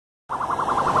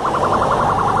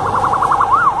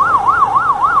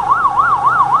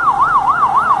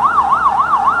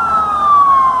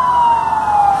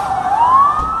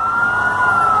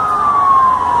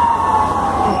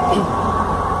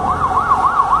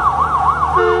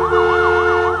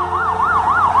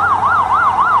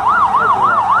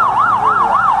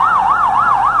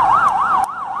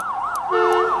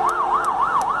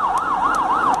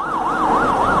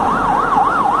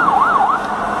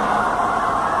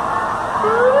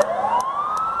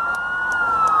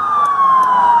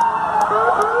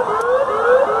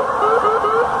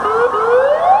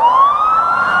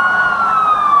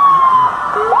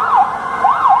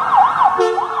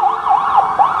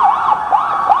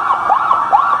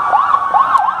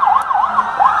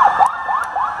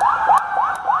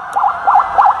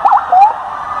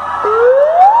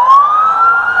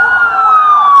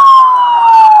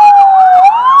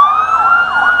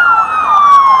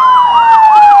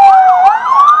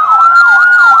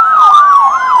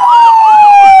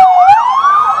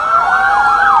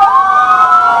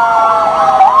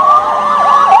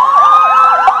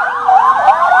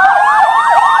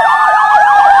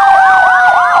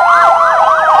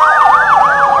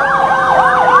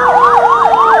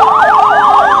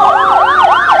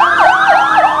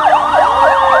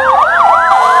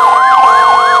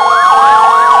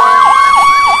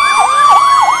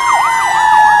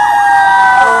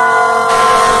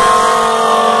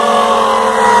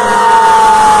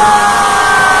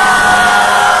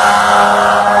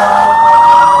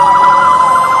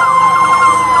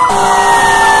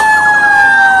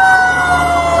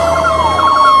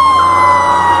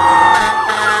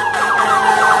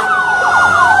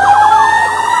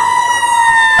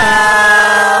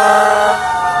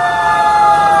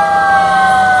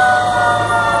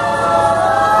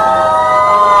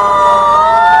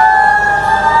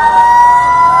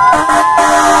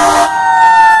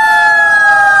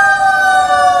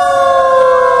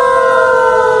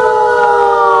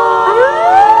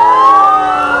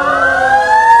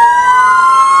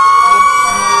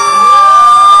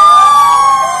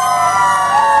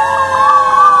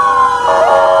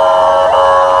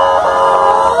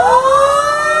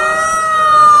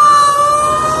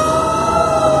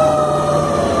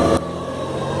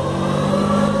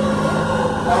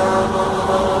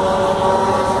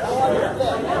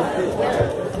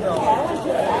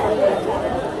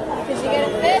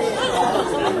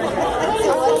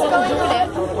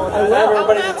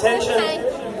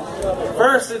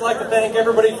First, I'd like to thank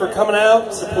everybody for coming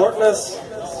out, supporting us.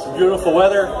 Some beautiful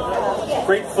weather,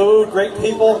 great food, great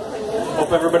people.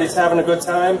 Hope everybody's having a good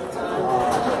time.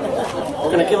 We're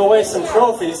going to give away some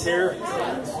trophies here.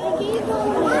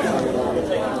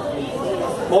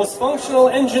 Most functional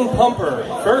engine pumper,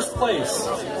 first place.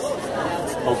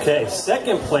 Okay,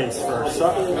 second place first.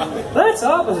 That's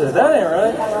opposite, that ain't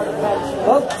right.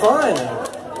 Well, fine.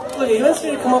 Look, you asked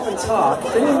me to come up and talk.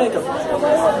 Then you make a...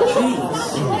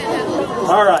 Jeez.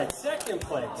 All right, second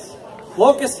place.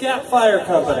 Locust Gap Fire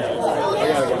Company.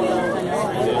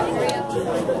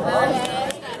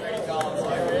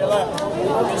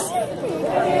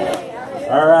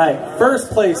 All right, first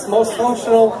place, most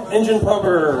functional engine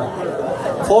pumper,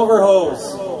 Clover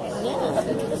Hose.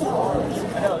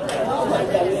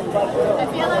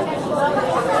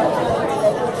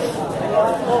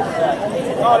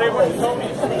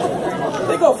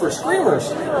 They go for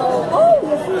screamers.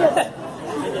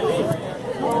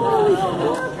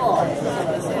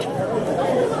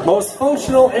 Most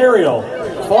functional aerial,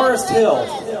 Forest Hill.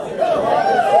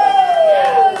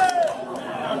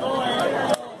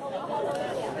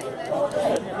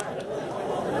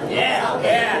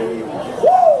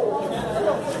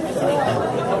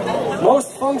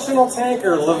 Most functional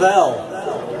tanker, Lavelle.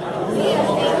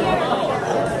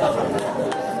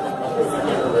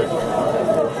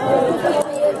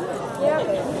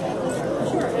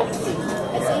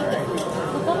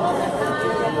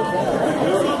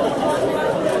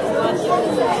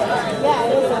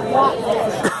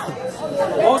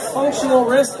 Most functional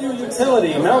rescue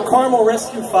utility, Mount Carmel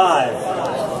Rescue 5.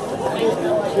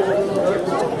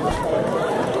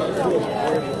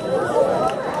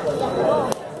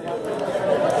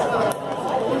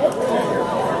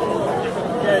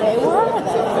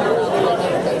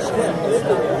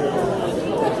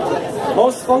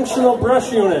 Most functional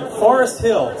brush unit, Forest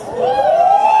Hill.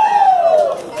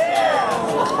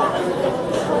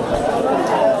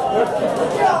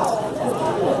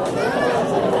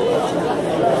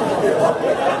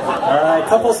 Alright,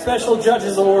 couple special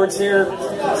judges awards here.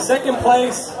 Second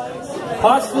place,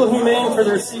 Pottsville Humane for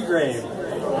their Seagrave.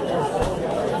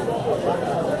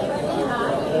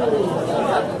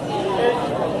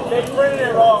 They printed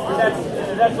it wrong, but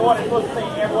that's the one that's supposed to say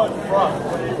everyone's wrong.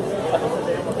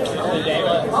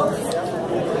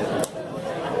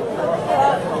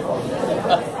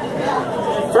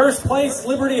 First place,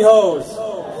 Liberty Hose.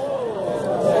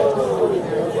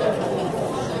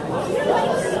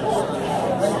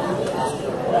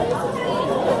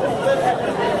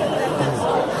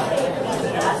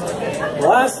 The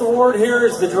last award here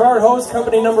is the Girard Hose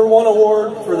Company #1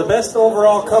 award for the best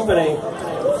overall company.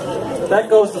 That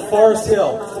goes to Forest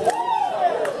Hill.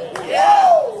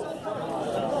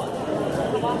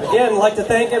 Again, I'd like to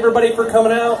thank everybody for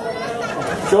coming out.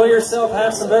 Enjoy yourself,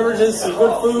 have some beverages, some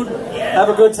good food, have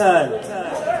a good time.